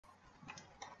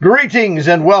Greetings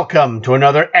and welcome to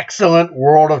another excellent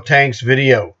World of Tanks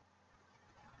video.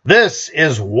 This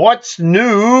is What's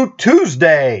New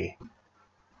Tuesday.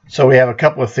 So we have a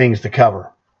couple of things to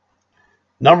cover.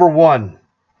 Number one,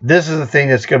 this is the thing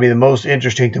that's going to be the most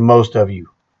interesting to most of you.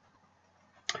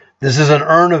 This is an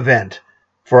earn event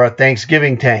for a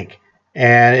Thanksgiving tank,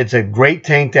 and it's a great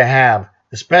tank to have,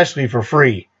 especially for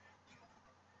free,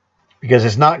 because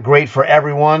it's not great for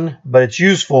everyone, but it's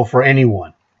useful for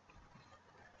anyone.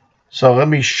 So let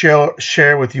me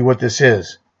share with you what this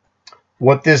is.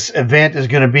 What this event is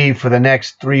going to be for the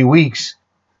next 3 weeks,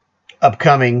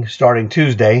 upcoming, starting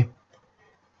Tuesday,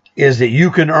 is that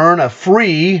you can earn a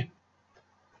free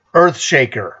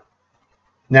Earthshaker.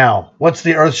 Now, what's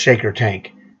the Earthshaker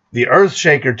tank? The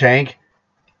Earthshaker tank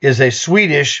is a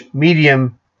Swedish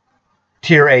medium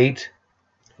tier 8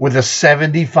 with a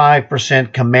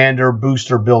 75% commander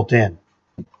booster built in.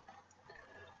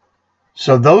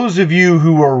 So those of you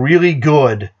who are really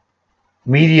good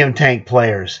medium tank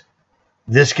players,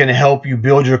 this can help you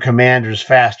build your commanders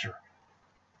faster.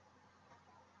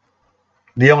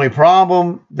 The only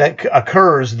problem that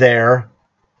occurs there,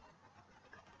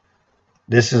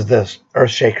 this is the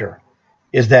Earthshaker,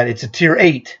 is that it's a tier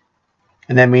 8.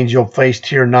 And that means you'll face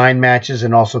tier 9 matches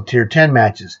and also tier 10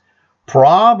 matches.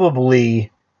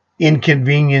 Probably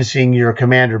inconveniencing your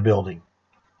commander building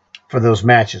for those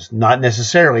matches. Not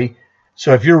necessarily.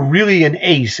 So if you're really an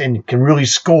ace and can really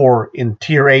score in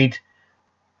tier 8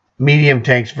 medium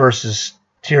tanks versus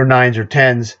tier 9s or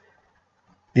 10s,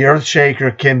 the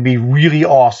Earthshaker can be really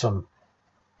awesome.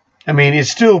 I mean, it's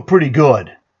still pretty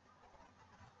good.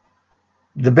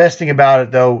 The best thing about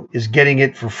it, though, is getting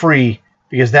it for free,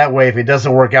 because that way, if it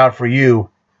doesn't work out for you,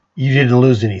 you didn't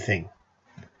lose anything.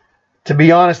 To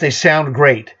be honest, they sound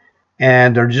great,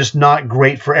 and they're just not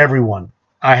great for everyone.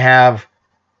 I have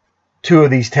 2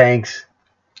 of these tanks.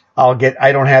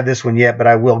 I don't have this one yet, but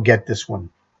I will get this one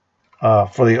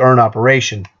for the earn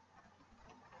operation,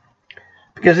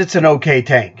 because it's an okay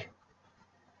tank.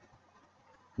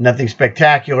 Nothing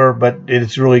spectacular, but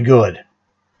it's really good.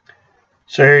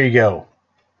 So here you go.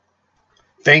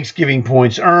 Thanksgiving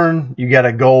points earn. You got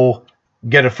a goal.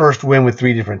 Get a first win with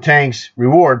 3 different tanks.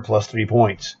 Reward plus 3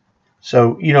 points.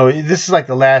 So, you know, this is like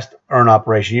the last earn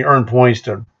operation. You earn points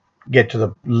to get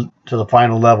to the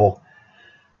final level.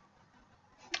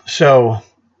 So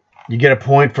you get a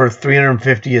point for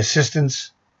 350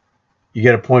 assistance. You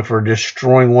get a point for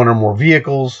destroying 1 or more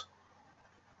vehicles.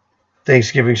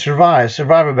 Thanksgiving survive.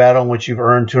 Survive a battle in which you've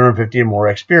earned 250 or more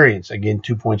experience. Again,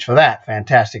 2 points for that.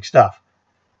 Fantastic stuff.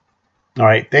 All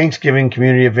right, Thanksgiving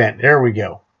community event. There we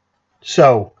go.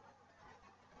 So,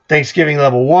 Thanksgiving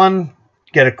level 1,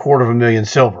 get 250,000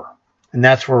 silver. And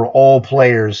that's where all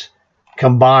players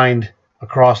combined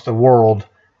across the world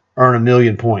earn 1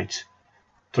 million points.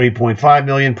 3.5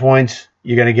 million points,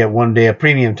 you're going to get 1 day of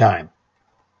premium time.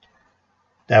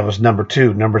 That was number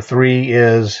 2. Number 3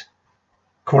 is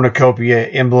Cornucopia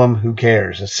emblem. Who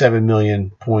cares? It's 7 million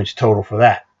points total for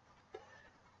that.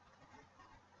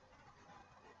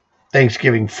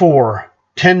 Thanksgiving 4,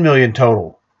 10 million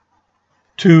total.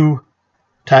 2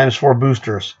 times 4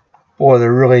 boosters. Boy, they're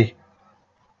really,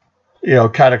 you know,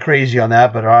 kind of crazy on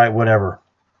that, but all right, whatever.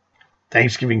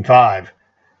 Thanksgiving 5.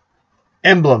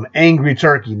 Emblem, Angry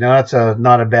Turkey. Now, that's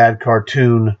not a bad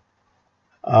cartoon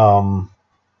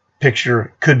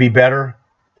picture. Could be better.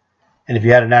 And if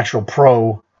you had an actual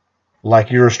pro like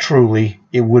yours truly,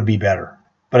 it would be better.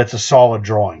 But it's a solid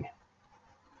drawing.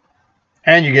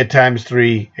 And you get times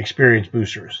 3 experience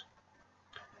boosters.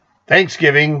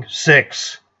 Thanksgiving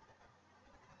 6.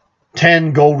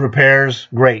 10 gold repairs,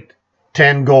 great.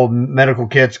 10 gold medical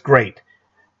kits, great.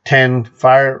 10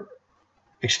 fire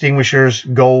extinguishers,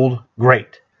 gold,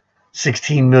 great.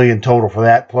 16 million total for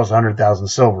that, plus 100,000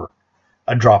 silver.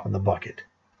 A drop in the bucket.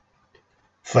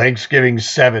 Thanksgiving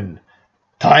 7.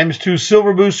 Times 2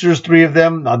 silver boosters, 3 of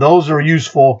them. Now those are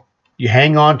useful. You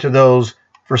hang on to those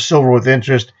for silver with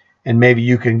interest, and maybe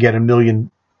you can get 1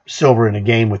 million silver in a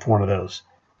game with one of those.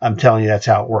 I'm telling you, that's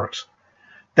how it works.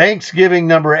 Thanksgiving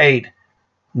number 8.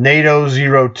 NATO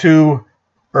 02,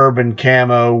 Urban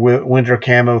Camo, Winter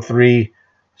Camo 3,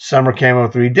 Summer Camo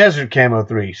 3, Desert Camo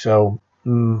 3. So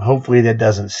hopefully that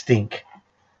doesn't stink.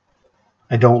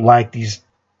 I don't like these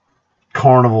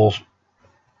carnival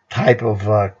type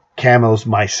of camos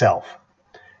myself.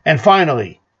 And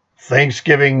finally,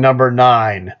 Thanksgiving number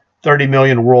 9. 30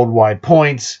 million worldwide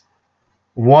points.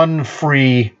 1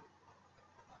 free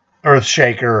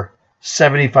Earthshaker,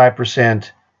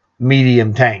 75%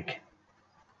 medium tank.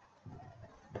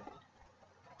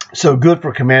 So good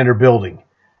for commander building,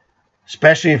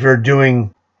 especially if you're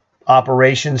doing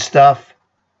operation stuff.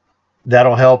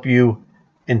 That'll help you.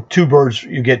 And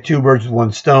you get two birds with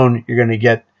one stone. You're going to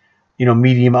get,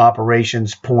 medium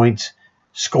operations points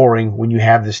scoring when you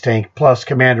have this tank, plus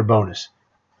commander bonus.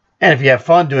 And if you have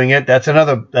fun doing it, that's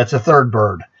a third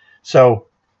bird. So,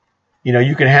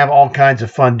 you can have all kinds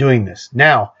of fun doing this.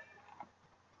 Now,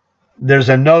 there's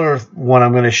another one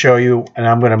I'm going to show you, and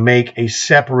I'm going to make a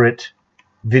separate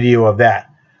video of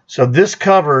that. So this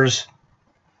covers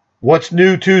what's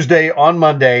new Tuesday on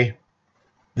Monday.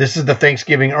 This is the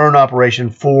Thanksgiving Earn operation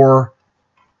for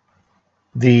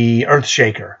the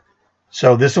Earthshaker.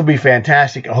 So this will be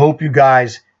fantastic. I hope you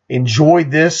guys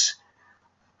enjoyed this.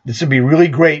 This will be really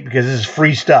great because this is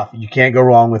free stuff. You can't go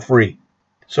wrong with free.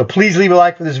 So please leave a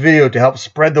like for this video to help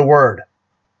spread the word.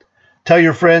 Tell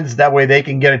your friends, that way they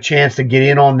can get a chance to get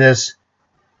in on this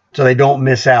so they don't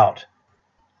miss out.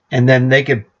 And then they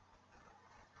could,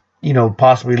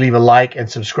 possibly leave a like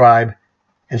and subscribe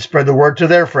and spread the word to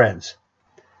their friends.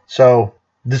 So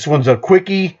this one's a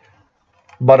quickie,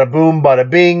 bada boom, bada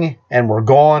bing, and we're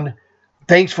gone.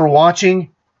 Thanks for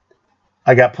watching.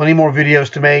 I got plenty more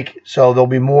videos to make, so there'll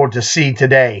be more to see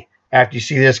today. After you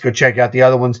see this, go check out the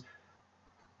other ones.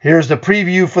 Here's the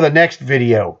preview for the next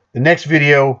video. The next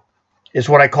video is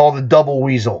what I call the double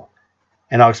weasel,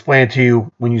 and I'll explain it to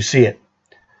you when you see it.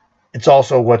 It's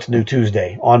also what's new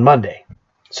Tuesday on Monday.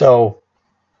 So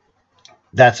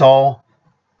that's all.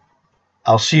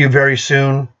 I'll see you very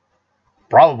soon,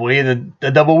 probably in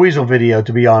the double weasel video,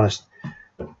 to be honest.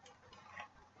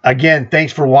 Again,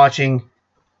 thanks for watching.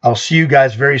 I'll see you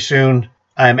guys very soon.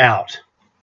 I'm out.